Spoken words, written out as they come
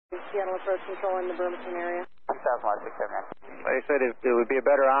Seattle approach control in the Burleson area. 2000, like I said, it would be a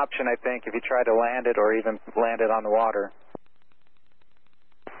better option, I think, if you tried to land it or even land it on the water.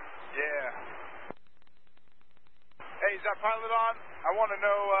 Yeah. Hey, is that pilot on? I want to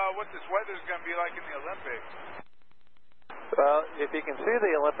know what this weather's going to be like in the Olympics. Well, if you can see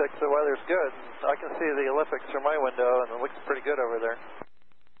the Olympics, the weather's good. I can see the Olympics through my window, and it looks pretty good over there.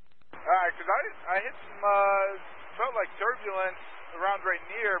 All right, because I hit some, felt like turbulence around right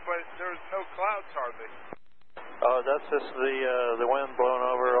near, but there's no clouds hardly. Oh, that's just the wind blowing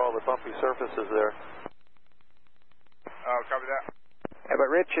over all the bumpy surfaces there. Oh, copy that. Yeah, but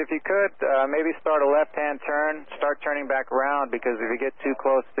Rich, if you could, maybe start a left-hand turn, start turning back around, because if you get too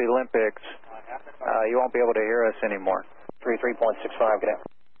close to the Olympics, you won't be able to hear us anymore. 33.65, good day.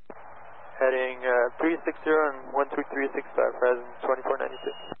 Heading 360 and 13365, present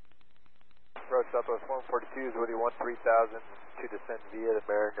 2492. Road Southwest 142 is Woody 13,000 to descend via the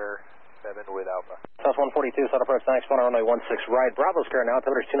Mariner 7 with Alpha. South 142, South approach 9, runway 16 right. Bravo's clear now,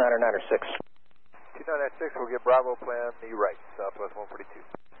 altimeter 2996. 2996 will get Bravo plan the right, Southwest 142.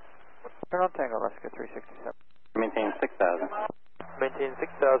 Turn on Tango, Alaska 367. Maintain 6,000. Maintain 6,000,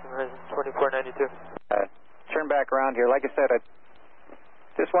 present 2492. Turn back around here. Like I said, I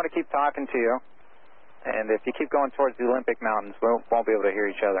just want to keep talking to you. And if you keep going towards the Olympic Mountains, we won't be able to hear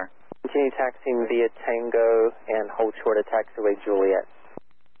each other. Continue taxiing via Tango and hold short of taxiway Juliet.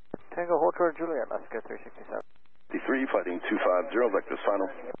 Tango, hold short of Juliet, Alaska 367. 3, fighting 250, vectors final.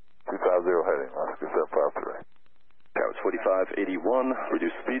 250 heading, Alaska 753. Towers 4581,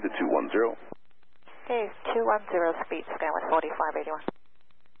 reduce speed to 210. Okay, 210 speed, scan with 4581.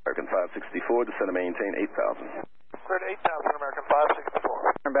 American 564, descend and maintain 8,000. Clear to 8,000, American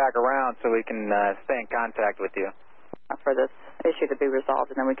 564. Turn back around so we can stay in contact with you. For this issue to be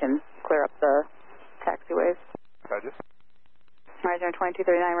resolved, and then we can clear up the taxiways. Roger. Horizon 2239,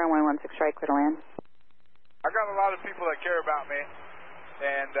 runway 16 right, clear to land. I got a lot of people that care about me,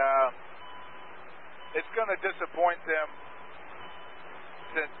 and it's going to disappoint them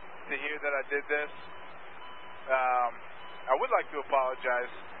to hear that I did this. I would like to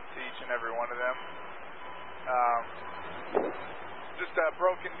apologize to each and every one of them. Just a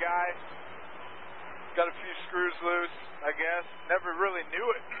broken guy. Got a few screws loose, I guess. Never really knew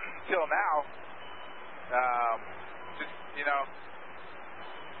it until now. Just, you know.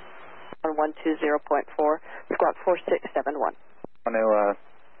 120.4, squawk 4671. I want to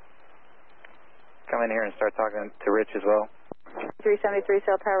come in here and start talking to Rich as well. 373,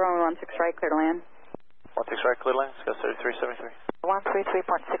 cell tower, runway 16 right, clear to land. 16 right, clear to land, let's go 3373.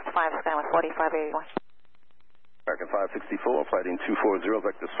 133.65, scan with 4581. American 564, fighting 240,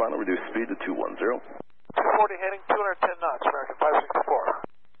 vectors final, reduce speed to 210. 240 heading 210 knots, American 564.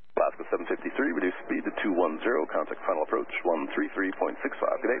 Alaska 753, reduce speed to 210, contact final approach 133.65,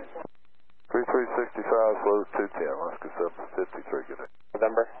 good day. 3365, slow 210, Alaska 753, good day.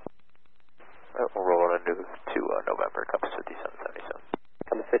 November. We'll roll on into November, comes 5777.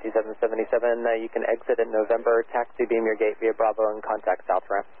 Comes 5777, you can exit in November, taxi beam your gate via Bravo and contact South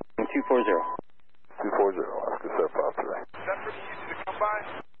Ramp. 240. 240, Alaska 753. Is that pretty easy to come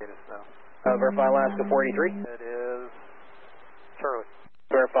by? It is now. Verify Alaska 483. It is Charlie.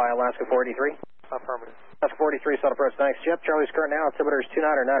 Verify Alaska 483. Affirmative. Alaska 43, South approach 9 Jet. Charlie's current now, altimeter is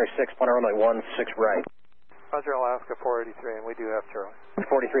 2996, runway 16 right. Roger, Alaska 483, and we do have Charlie.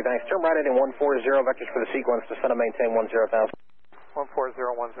 43, thanks. Turn right in 140, vectors for the sequence, descend and maintain 10,000.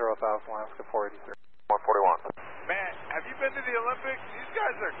 14010,000, Alaska 483. 141. Man, have you been to the Olympics? These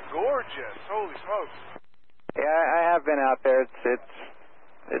guys are gorgeous. Holy smokes. Yeah, I have been out there.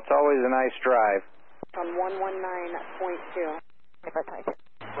 It's always a nice drive. On 119.2. But I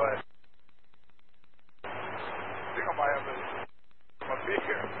think I might have a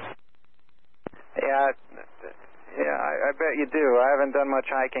beer. Yeah, I bet you do. I haven't done much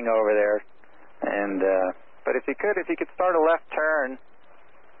hiking over there, and but if you could start a left turn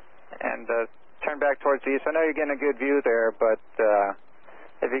and turn back towards the east. I know you're getting a good view there, but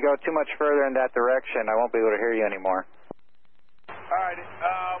if you go too much further in that direction, I won't be able to hear you anymore. All right.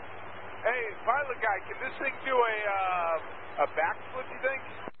 Hey, pilot guy, can this thing do a backflip, you think?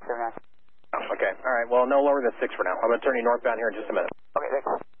 Okay, all right. Well, no lower than 6 for now. I'm going to turn you northbound here in just a minute. Okay, thanks.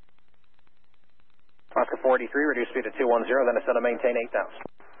 Alaska 483, reduce speed to 210, then ascend and maintain 8,000.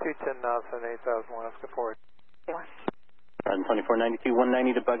 210 knots and 8,000, Alaska 483. 2492,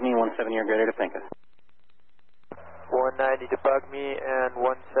 190 to Bugme, 17 or greater to Pincus. 190 to Bugme and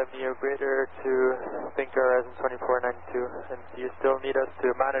 170 or greater to Pinker as in 2492. And do you still need us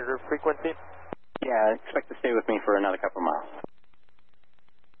to monitor frequency? Yeah, expect to stay with me for another couple miles.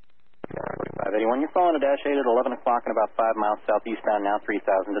 Yeah, 581, you're following a Dash 8 at 11 o'clock and about 5 miles southeastbound now, 3000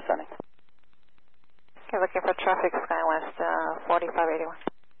 descending. Okay, looking for traffic SkyWest 4581.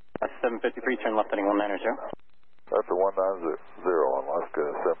 753, turn left heading 190. That's a 190 on Alaska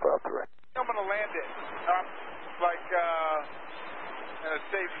 753. I'm going to land it, like in a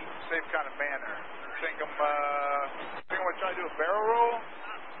safe kind of manner. I think I'm going to try to do a barrel roll,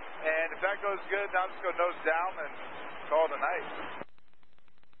 and if that goes good, then I'll just go nose down and call it a night.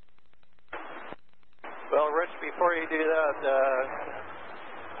 Well, Rich, before you do that,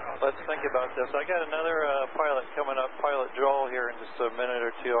 let's think about this. I got another pilot coming up, Pilot Joel, here in just a minute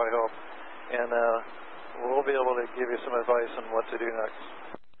or two, I hope, and we'll be able to give you some advice on what to do next.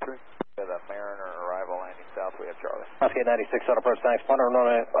 The Mariner arrival landing south, we have Charlie. Alaska 96 on approach, thanks.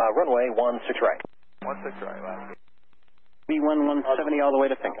 Runway 16 right. 16 right, last. B1 170 all the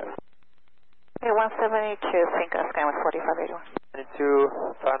way to Finca. Okay, 172, Finca, SkyWest 4581.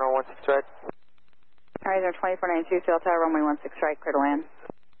 92, final 16 right. Horizon 2492, Delta, runway 16 right, clear to land.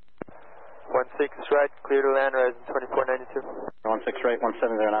 16 right, clear to land, Horizon 2492. 16 right,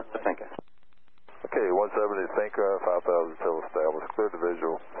 170 knots to Finca. Okay, 170 Finca, 5,000 till established, clear to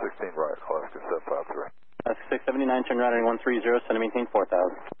visual, 16 right, Alaska 753. Alaska 679, turn right heading 130, send and maintain 4000.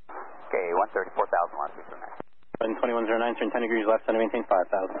 Okay, 130, 4,000, Alaska 2109, 679. turn 10 degrees left, send and maintain 5000.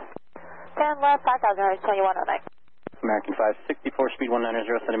 10 left, 5000, Horizon 2109. American 564, speed 190,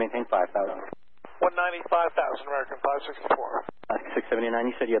 send and maintain 5000. 195,000, American 564. Alaska 679,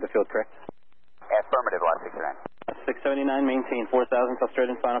 you said you had the field correct? Affirmative, Alaska 679, 679. maintain 4000 till straight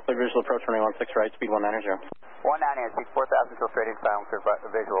in final clear visual approach runway 16 right, speed 190. 190 and speed 4,000 till straight in final clear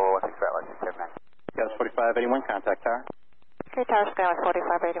visual 16 right, Alaska 679. Got us 4581, contact tower. Okay, tower SkyWest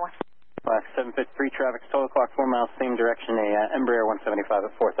 4581. Alaska 753, traffic's total clock 4 miles, same direction, a Embraer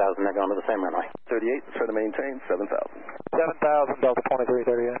 175 at 4000, they're going to the same runway. 38, try to maintain 7000. 7,000, Delta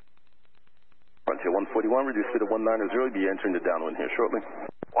 2338. Frontier 141, reduce speed to 190, you'll be entering the downwind here shortly.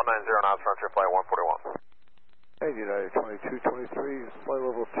 190 knots, Frontier flight 141. Hey, United 2223, flight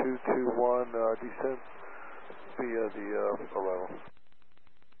level 221, descent via the arrival.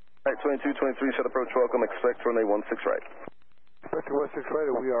 Right, 2223, shut approach, welcome, expect runway 16 right. Vector 16 right,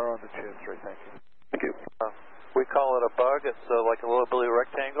 we are on the chance right, thank you. Thank you. We call it a bug, it's like a little blue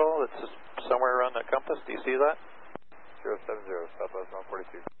rectangle that's just somewhere around that compass, do you see that? 070, Southwest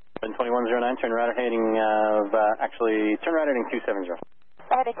 142. 2109, turn right heading turn right heading 270.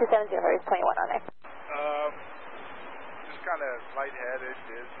 Heading 270, Horizon 2109. Just kind of lightheaded,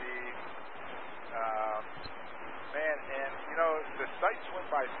 dizzy. Man, and you know, the sights went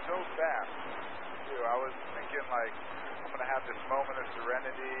by so fast, too. I was thinking, like, I'm going to have this moment of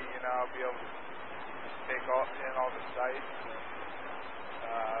serenity, you know, I'll be able to take in all the sights.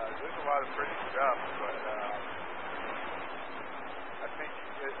 There's a lot of pretty stuff, but I think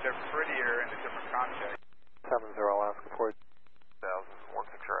they're prettier in a different context. 70 Alaska 40,000,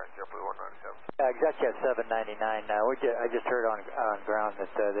 16 right, JetBlue 197. Executive 799, I just heard on ground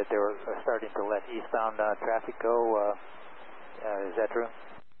that they were starting to let eastbound traffic go. Is that true?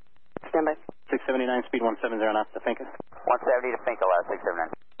 Stand by. 679, speed 170 knots to Finca. 170 to Finca, Alaska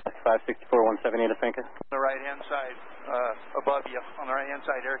 679. 564, 178 to Finca. On the right-hand side, above you, on the right-hand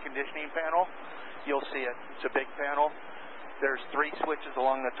side air conditioning panel, you'll see it. It's a big panel. There's 3 switches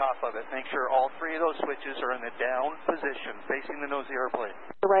along the top of it. Make sure all 3 of those switches are in the down position, facing the nose of the airplane.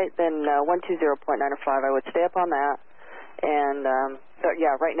 Right, then 120.95, I would stay up on that. And,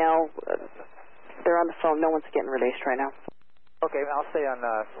 yeah, right now, they're on the phone. No one's getting released right now. Okay, I'll stay on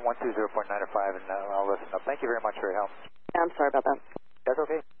 120.95 and I'll listen up. Thank you very much for your help. Yeah, I'm sorry about that. That's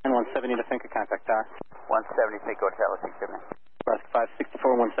okay. And 170 to Finca, contact tower. 170 Finca, Hotel 679. Alaska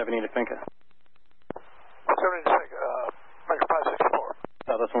 564, 170 to Finca. 170 to Finca, American 564.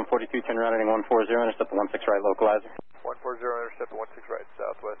 Southwest 142, turn right heading 140, intercept the 16 right localizer. 140, intercept 16 right,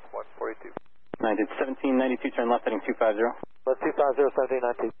 Southwest 142. 1792, turn left heading 250. Let's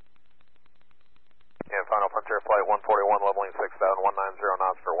 250, 1792. And final Frontier flight 141, leveling 6,190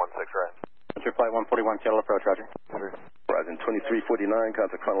 knots for 16 right. Frontier flight 141, Seattle approach, roger. Horizon 2349,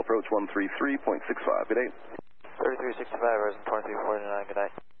 contact final approach 133.65, good day. 3365, Horizon 2349, good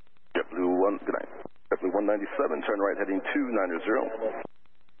night. JetBlue 1, good night. JetBlue 197, turn right heading 290.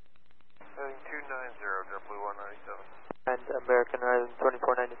 Heading 290, JetBlue 197. And American Horizon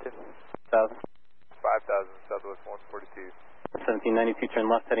 2492. 5,000. 5,000, Southwest 142. 1792,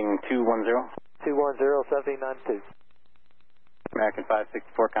 turn left heading 210. 210, 1792. American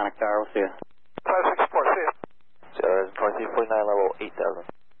 564, contact tower, we'll see you. 564, see ya. So Horizon 2349, level 8,000.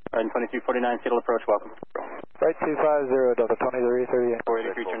 Horizon 2349, Seattle approach, welcome. Right 250, Delta 2338.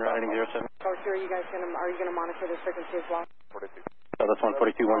 483, turn right heading 07. Oh, sure. Are you going to monitor this frequency as well? 42. So that's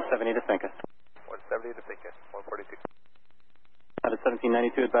 142, 170 to Finca. 170 to Finca, 142. Out of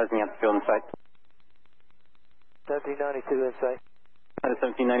 1792, advising you at the field in sight. 1792 in sight. Out of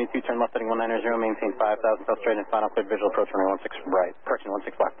 1792, turn left heading 190, maintain 5,000, south straight and final cleared visual approach runway 16 right. Correction,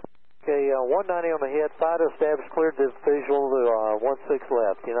 16 left. Okay, 190 on the head, fighter established, cleared to visual, 16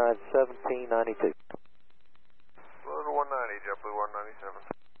 left, United 1792. 190, JetBlue 197.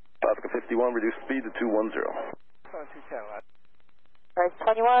 Alaska 51, reduce speed to 210. 210 left. Right,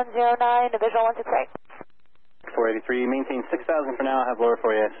 2109 to visual 168. 483, maintain 6,000 for now. I'll have lower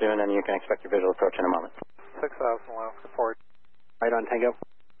for you soon, and you can expect your visual approach in a moment. 6,000 Alaska 4. Right on Tango.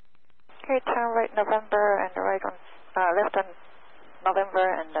 Okay, turn right November and right on, left on November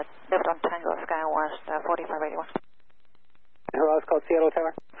and left on Tango, Skywest 4581. Who else called Seattle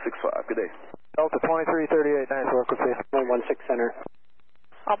Tower? 65, good day. Delta 2338, nice work with you. 116 Center.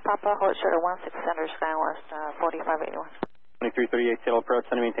 On Papa, hold short 16 Center, Skywest 4581. 2338, Seattle approach,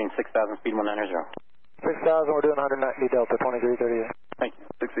 center maintain 6,000, speed 190. 6,000, we're doing 190, Delta 2338. Thank you.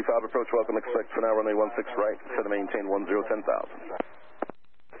 65 approach, welcome, expect for now runway 16 right, set to maintain 10, 10,000.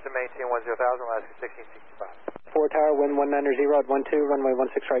 To maintain 10,000, Alaska 1665. 4 Tower, wind 190 at 12, runway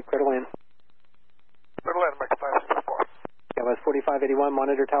 16 right, clear to land. Clear to land, Mike 564. Skywest 4581,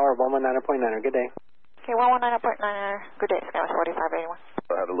 monitor tower 119.9, good day. Okay, 119.9, good day, Skywest 4581.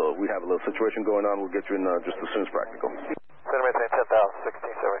 We have a little situation going on, we'll get you in just as soon as practical. Set to maintain 10,000,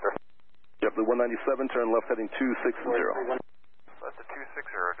 1673. JetBlue 197, turn left heading 260. That's a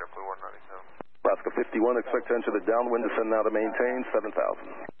 260, JetBlue 197. Alaska 51, expect to enter the downwind, descend now to maintain 7,000.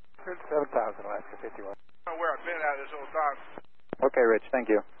 7,000, Alaska 51. I don't know where I've been at this whole time. Okay, Rich, thank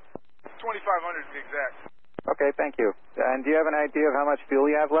you. 2,500 to be exact. Okay, thank you. And do you have an idea of how much fuel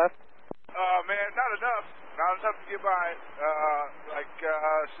you have left? Man, not enough. Not enough to get by. Like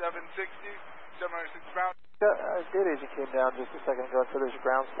 760, 706 pounds. Good as you came down just a second ago, so there's a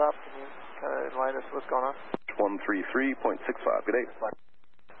ground stop. Can you kind of enlighten us what's going on? 133.65, good day.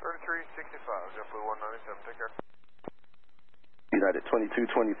 3365, JetBlue 197, take care. United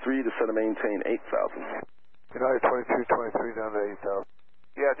 2223, descend to maintain 8,000. United 2223 down to 8,000.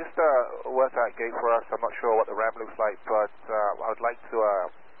 Yeah, just west side gate for us. I'm not sure what the ramp looks like, but I would like to,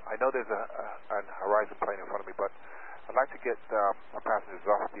 I know there's an Horizon plane in front of me, but I'd like to get my passengers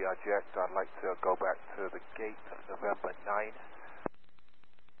off the jet. I'd like to go back to the gate November 9.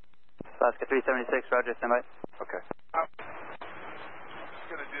 Alaska 376, roger, stand by. Okay. I'm just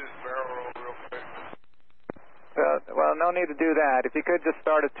going to do this barrel roll real quick. Well, no need to do that. If you could just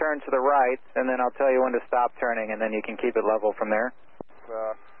start a turn to the right, and then I'll tell you when to stop turning, and then you can keep it level from there.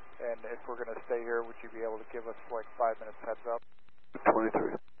 And if we're going to stay here, would you be able to give us like 5 minutes heads up?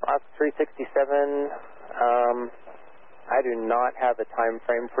 23. Alaska 367, I do not have a time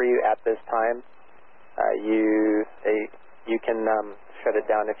frame for you at this time. You can shut it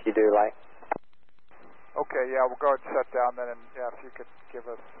down if you do like. Okay, yeah, we'll go ahead and shut down then, and yeah, if you could give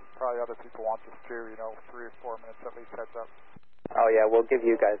us, probably other people want this too, 3 or 4 minutes at least heads up. Oh yeah, we'll give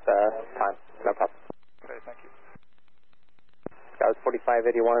you guys time, no problem. Okay, thank you. That was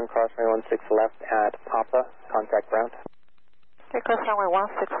 4581, cross runway 16 left at Papa, contact ground. Okay, cross runway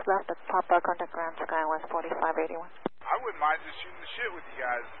 16 left at Papa, contact ground, Skywest 4581. I wouldn't mind just shooting the shit with you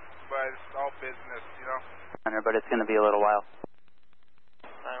guys, but it's all business, But it's going to be a little while.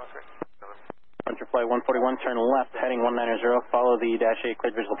 903. Hunter flight 141, turn left, heading 190, follow the Dash 8,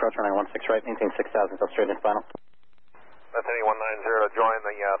 cleared visual approach runway 16 right, maintain 6,000, go straight in final. That's heading 190 to join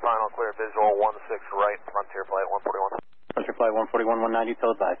the final clear visual 16 right, Frontier flight 141. Hunter flight 141, 190,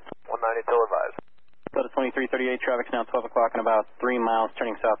 till advised. 190 till advised. So to 2338, traffic's now 12 o'clock and about 3 miles,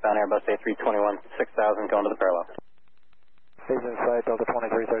 turning southbound Airbus A321, 6,000, going to the parallel. Station in sight, Delta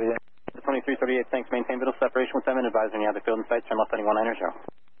 2338. The 2338, thanks, maintain visual separation with them and advise when you have the field in sight, turn left heading 190.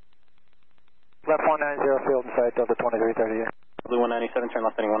 Left 190, field in sight, Delta 2338. Blue 197, turn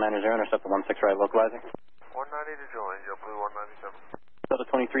left heading 190, intercept the 16 right, localizing. 190 to join, JetBlue 197. Delta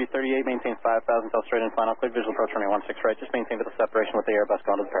 2338, maintain 5,000, till straight in final, cleared visual approach runway 16 right, just maintain visual separation with the Airbus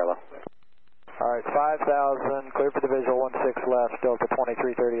going to the parallel. Alright, 5,000, clear for the visual 16 left, Delta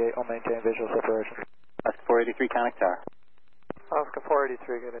 2338, will maintain visual separation. Alaska 483, connect tower. Alaska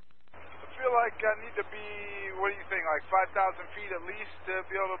 483, get it. I feel like I need to be, what do you think, like 5,000 feet at least to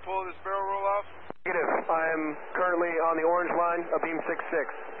be able to pull this barrel roll off? Negative. I'm currently on the orange line of beam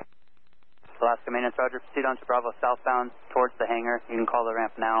 66. Alaska maintenance, roger. Proceed on to Bravo southbound towards the hangar. You can call the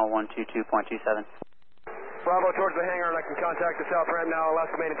ramp now, 122.27. Bravo towards the hangar, and I can contact the south ramp now,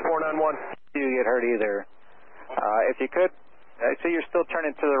 Alaska maintenance 491. You get hurt either. If you could I see you're still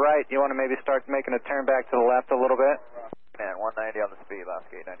turning to the right. You want to maybe start making a turn back to the left a little bit? Man, 190 on the speed, last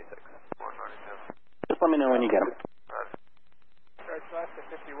gate 96. 197. Just let me know when you get them. Starts left at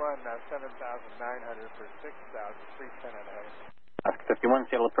 51, 7,900 for 6,310 and a half. Alaska 51,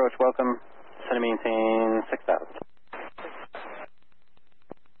 Seattle approach, welcome. Descend and maintain 6,000.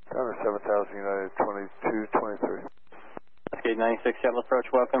 Cover 7,000 United 2223. Alaska 96, Seattle approach,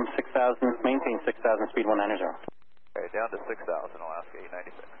 welcome. 6,000, maintain 6,000, speed 190. Okay, down to 6,000, Alaska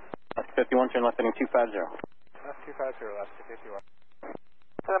 896. Alaska 51, turn left heading 250. Left 250, Alaska 51.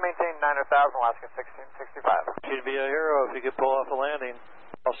 So maintain 9,000, Alaska 1665. You'd be a hero if you could pull off a landing.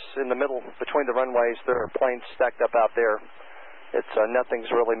 In the middle, between the runways, there are planes stacked up out there. It's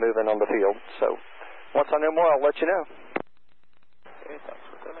nothing's really moving on the field. So once I know more, I'll let you know. Okay, thanks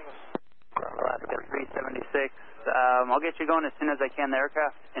for sending us. Alaska 376. I'll get you going as soon as I can. The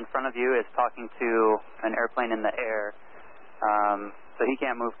aircraft in front of you is talking to an airplane in the air, so he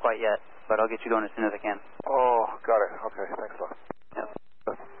can't move quite yet, but I'll get you going as soon as I can. Oh, got it. Okay, thanks a lot. Yep.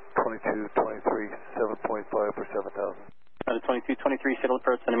 2223, 7.5 for 7,000. 2223, Seattle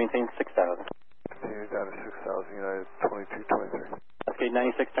approach, descend and maintain 6,000. Continue down to 6,000 United 2223. Alaska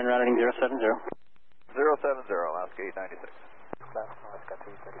 96, turn right heading 070. 070, Alaska 896. Alaska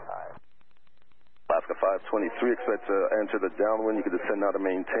 335. Alaska 523, expect to enter the downwind. You can descend now to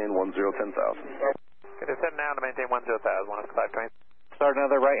maintain 1010,000. Okay, descend now to maintain 10,000, Alaska 520. Start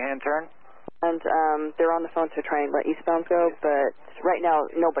another right-hand turn. And they're on the phone to try and let eastbounds go, but right now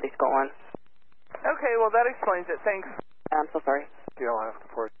nobody's going. Okay, well that explains it. Thanks. I'm so sorry. Deal, Alaska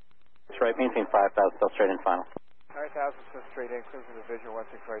 4. That's right, maintain 5,000, still straight in final. 9,000, so straight in, cruising the visual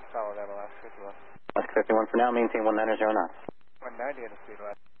 16 right, follow that, Alaska 51. Alaska 51 for now, maintain 190 knots. 190 in the speed,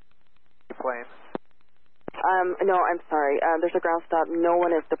 Alaska. Plane. No, I'm sorry. There's a ground stop. No one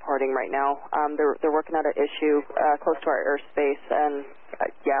is departing right now. They're working out an issue close to our airspace, and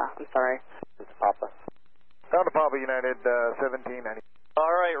yeah, I'm sorry. It's Papa. Down to Papa United 1790.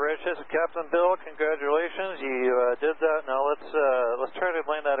 All right, Rich, this is Captain Bill. Congratulations, you did that. Now let's try to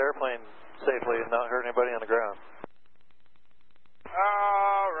land that airplane safely and not hurt anybody on the ground.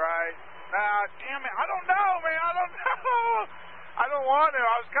 All right. Nah, damn it. I don't know, man. I don't know. I don't want to.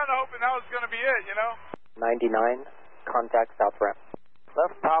 I was kind of hoping that was going to be it, you know? 99, contact south ramp.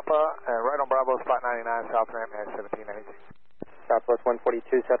 Left Papa, right on Bravo, spot 99, south ramp, at 1790. Southwest 142,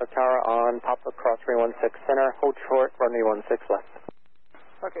 Seattle Tower on Papa, cross runway 16 center, hold short, runway 16 left.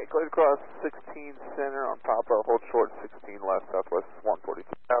 Okay, clear to cross 16 center on Papa, hold short 16 left, Southwest 142.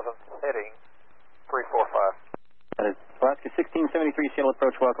 Heading 345. That is Alaska 1673, Seattle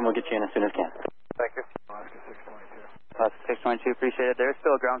approach, welcome. We'll get you in as soon as we can. Thank you. Alaska 622. Alaska 622, appreciate it. There's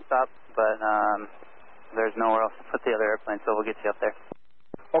still a ground stop, but there's nowhere else to put the other airplane, so we'll get you up there.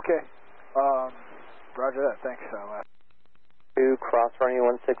 Okay. Roger that. Thanks, Alaska. 2, cross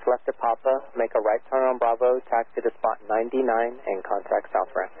runway 16 left to Papa, make a right turn on Bravo, taxi to spot 99, and contact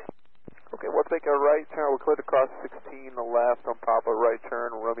south ramp. Okay, we'll take a right turn. We'll clear to cross 16 left on Papa, right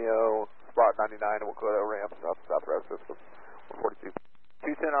turn, Romeo, spot 99, and we'll clear to ramp, south ramp system, 142.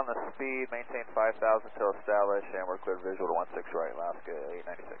 210 on the speed, maintain 5,000 till established, and we're clear visual to 16 right, Alaska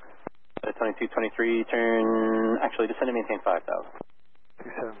 896. 2223, turn, actually descend and maintain 5,000.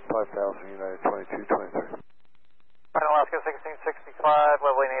 27 5,000 United 2223. Alaska 1665,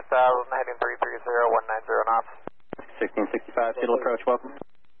 leveling 8,000, heading 330, 190 knots. 1665, Seattle approach, welcome.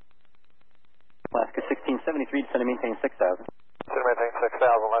 Alaska 1673, descend and maintain 6,000. Descend and maintain 6,000,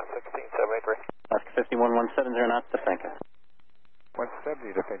 left 1673. Alaska 51170 knots to Finca.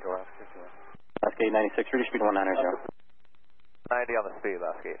 170 to Finca, Alaska 51. Alaska 896, ready speed 190. 90 on the speed,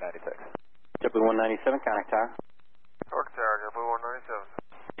 Alaska 896. JetBlue 197, contact tower. Torque tower, JetBlue 197.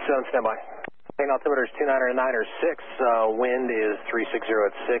 Sound standby. Main altimeter is 299.6, wind is 360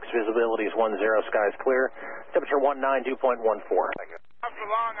 at 6, visibility is 10, sky is clear, temperature 192.14. Thank you. After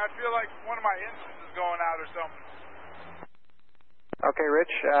long, I feel like one of my engines is going out or something. Okay,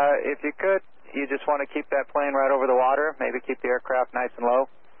 Rich, if you could, you just want to keep that plane right over the water, maybe keep the aircraft nice and low.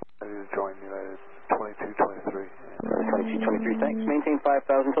 Ready to join United 2223. 2223, thanks. Maintain 5,000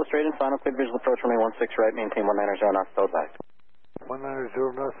 till straight and final, clear visual approach, runway 16 right, maintain 190 knots, still advised. 190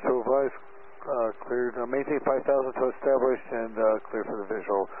 knots, still advised. Cleared, maintain 5,000 to established, and clear for the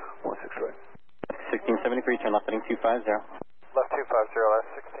visual 16 right. 1673, turn left heading 250. Left 250,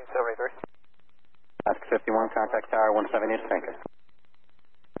 left 1673. Alaska 51, contact tower 170 to Finca.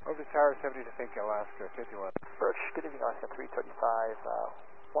 Over to tower 70 to Finca, Alaska 51. Birch, good evening, Alaska 335,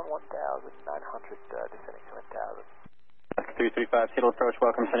 11,900, descending to 1,000. Alaska 335, Seattle approach,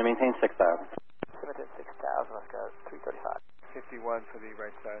 welcome, send and maintain 6,000. 6,000, let's go 335. 51 for the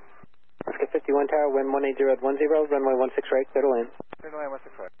right side. Alaska 51 Tower, wind 180 at 10, runway 16 right, clear to land. Runway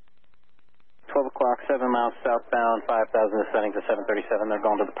 16 right. 12 o'clock, 7 miles southbound, 5,000 descending to 737. They're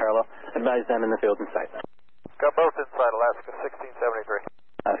going to the parallel. Advise them in the field in sight. Got both inside Alaska 1673.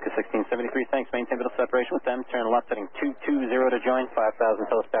 Alaska 1673, thanks. Maintain middle separation with them. Turn left heading 220 to join.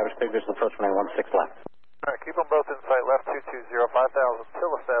 5,000 till established. Clear visual approach runway 16 left. All right, keep them both in sight. Left 220, 5,000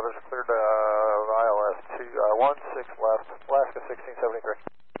 till established. Cleared ILS 16 left. Alaska 1673.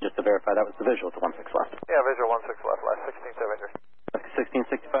 Just to verify, that was the visual to 16 left. Yeah, visual 16 left. Last 1673. Alaska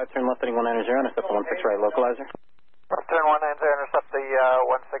 1665, turn left heading 190, intercept the 16 right localizer. Turn 190, intercept the 16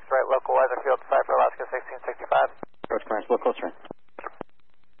 right localizer field cipher Alaska 1665. Approach clearance, a little closer in.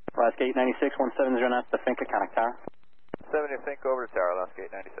 Alaska 896, 170 knots to Finca, contact tower. 70 Finca over to tower, Alaska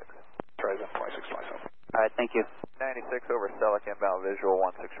 896. Try that 26 myself. All right, thank you. 96 over Selleck, inbound visual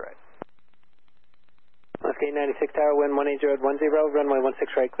 16 right. Alaska 896 Tower, wind 180 at 10, runway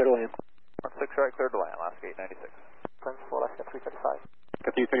 16 right, clear to land. 16 right, clear to land, Alaska 896. Principal, Alaska 335. Alaska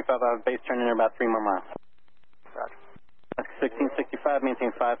 335 out of base, turn in about 3 more miles. Roger. Alaska 1665,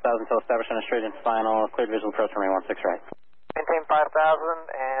 maintain 5,000 till established on a straight and final. Cleared visual approach runway 16 right. Maintain 5,000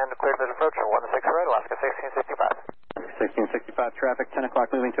 and cleared visual approach on 16 right, Alaska 1665. 1665 traffic, 10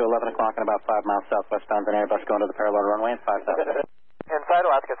 o'clock moving to 11 o'clock and about 5 miles southwestbound. An Airbus going to the parallel runway and 5,000. Inside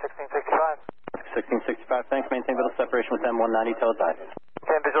Alaska 1665. 1665, thanks. Maintain visual separation with them 190 till advised.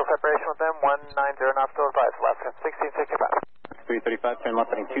 Maintain visual separation with them 190 knots till advised, Alaska 1665. 335, turn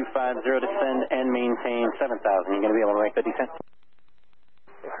left heading 250, descend and maintain 7,000. You going to be able to make the descent?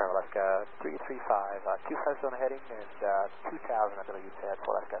 Yes, sir, Alaska 335. 250 on the heading and 2,000 I believe you said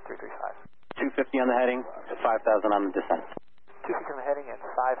for Alaska 335. 250 on the heading, 5,000 on the descent. 250 on the heading and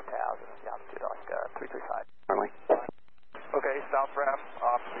 5,000 the altitude, Alaska 335. Runway. Okay, south ramp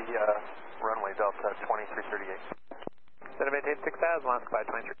off the runway Delta 2338. Then maintain 6,000, Alaska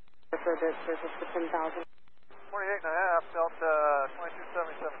 523. For this service to 10,000. 48.5, Delta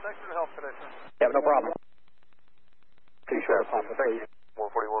 2277. Thanks for the help today, sir. Yeah, no problem. Pretty sure it's please.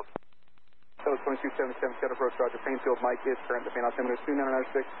 441. So 2277, set approach, Roger. Painfield, Mike is current to altimeter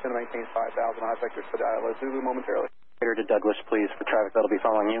 2996, going to maintain 5,000 on vectors for the ILS Zulu momentarily. Greater to Douglas, please, for traffic that'll be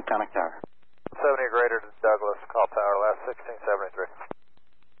following you, contact tower. 70 greater to Douglas, call tower, last 1673.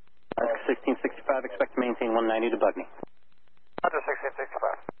 1665, expect to maintain 190 to Bugney. Roger,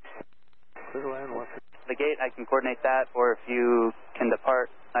 1665. The gate, I can coordinate that, or if you can depart,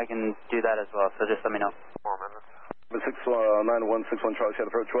 I can do that as well, so just let me know. 4 minutes. 9161 Charlie Shed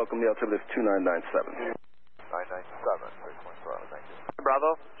approach, welcome, the altimeter is 2997. 997, 6.4, thank you.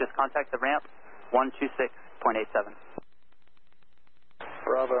 Bravo, just contact the ramp, 126.87.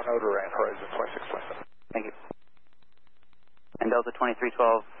 Bravo, no to ramp, horizon 2627. Thank you. And Delta 2312,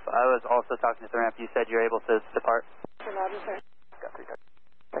 I was also talking to the ramp. You said you're able to depart? Roger, sir. Got 3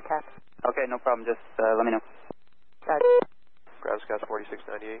 the cap. Okay, no problem. Just let me know. Gravscott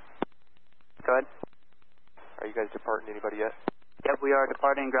 4698. Go ahead. Are you guys departing anybody yet? Yep, we are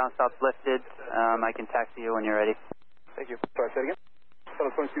departing. Ground stop's lifted. I can taxi you when you're ready. Thank you. Sorry, say it again. So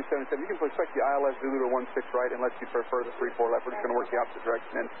 2277, you can expect the ILS Zulu to 16 right unless you prefer the 34 left. We're just going to work the opposite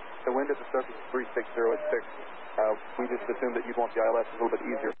direction. And the wind at the surface is 360 at 6. We just assumed that you'd want the ILS a little bit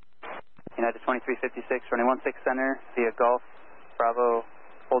easier. United 2356, running 16 center via Gulf. Bravo,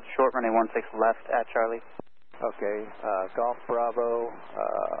 hold short, running 16 left at Charlie. Okay, Golf Bravo,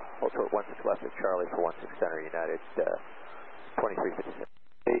 hold short 16 left at Charlie for 16 center, United 2356.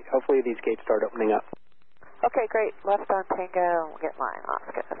 Hey, hopefully these gates start opening up. Okay, great. Left on Tango. We'll get line off.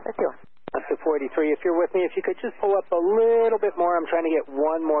 Let's do it. That's the 483. If you're with me, if you could just pull up a little bit more. I'm trying to get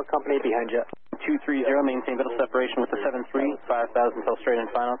one more company behind you. 230, maintain middle separation with the 73, 5,000 till straight and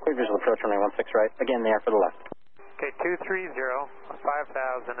final. Clear visual approach runway 16 right. Again, there for the left. Okay, 230,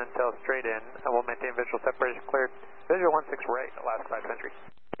 5,000 until straight in. I will maintain visual separation cleared. Visual 16 right, last 5 entry.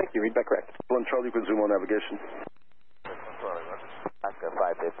 Thank you. Read back correct. 1 Charlie, resume on navigation. Alaska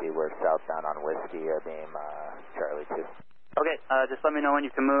 550, we're southbound on Whiskey, beam Charlie 2. Okay, just let me know when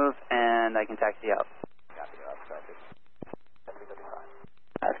you can move, and I can taxi you out. Copy, Alaska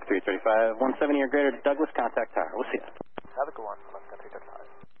 335. Alaska 335, 170 or greater to Douglas, contact tower. We'll see you. Have a good one, Alaska 335.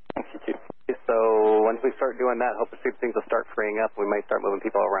 Thanks, you too. So once we start doing that, hopefully things will start freeing up. We may start moving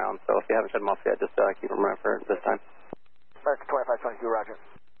people around. So if you haven't shut them off yet, just keep them around for this time. American 2522, roger.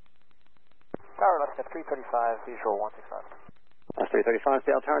 Tower, Alaska 335, visual 16 left. Alaska 335,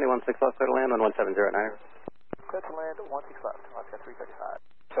 Seattle Tower, 16 left, clear to land on 1709. Clear to land, 16 left, Alaska 335.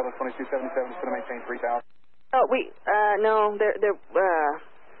 Shuttle 2277 is going to maintain 3,000. Oh, no,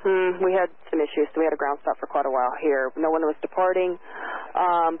 we had some issues, so we had a ground stop for quite a while here. No one was departing,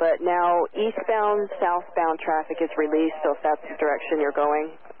 but now eastbound, southbound traffic is released, so if that's the direction you're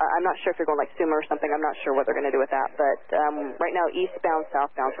going, I'm not sure if you're going like Suma or something. I'm not sure what they're going to do with that. But right now, eastbound,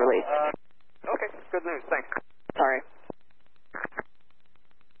 southbound's released. Okay, good news. Thanks. Sorry.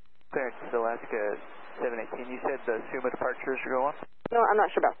 Clearance to Alaska 718. You said the Suma departures are going? No, I'm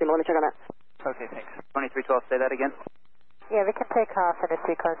not sure about Suma. Let me check on that. Okay, thanks. 2312, say that again. Yeah, we can take off in a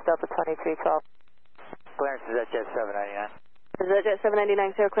sequence Delta 2312. Clearance is at Jet 799. Is that Jet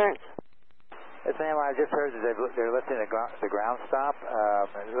 799 zero clearance? Yes, ma'am. I just heard that they're lifting the ground stop.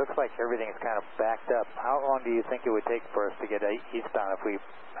 It looks like everything is kind of backed up. How long do you think it would take for us to get eastbound if we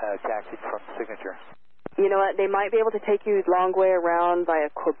taxied from Signature? You know what? They might be able to take you a long way around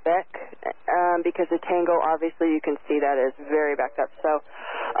via Quebec because the Tango, obviously, you can see that is very backed up. So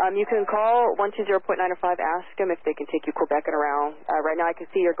you can call 120.905, ask them if they can take you Quebec and around. Right now, I can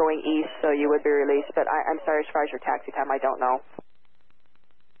see you're going east, so you would be released. But I'm sorry, as far as your taxi time, I don't know.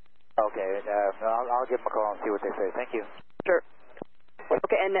 Okay. I'll give them a call and see what they say. Thank you. Sure.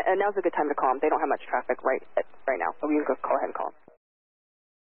 Okay, and now's a good time to call them. They don't have much traffic right now, so you can go ahead and call them.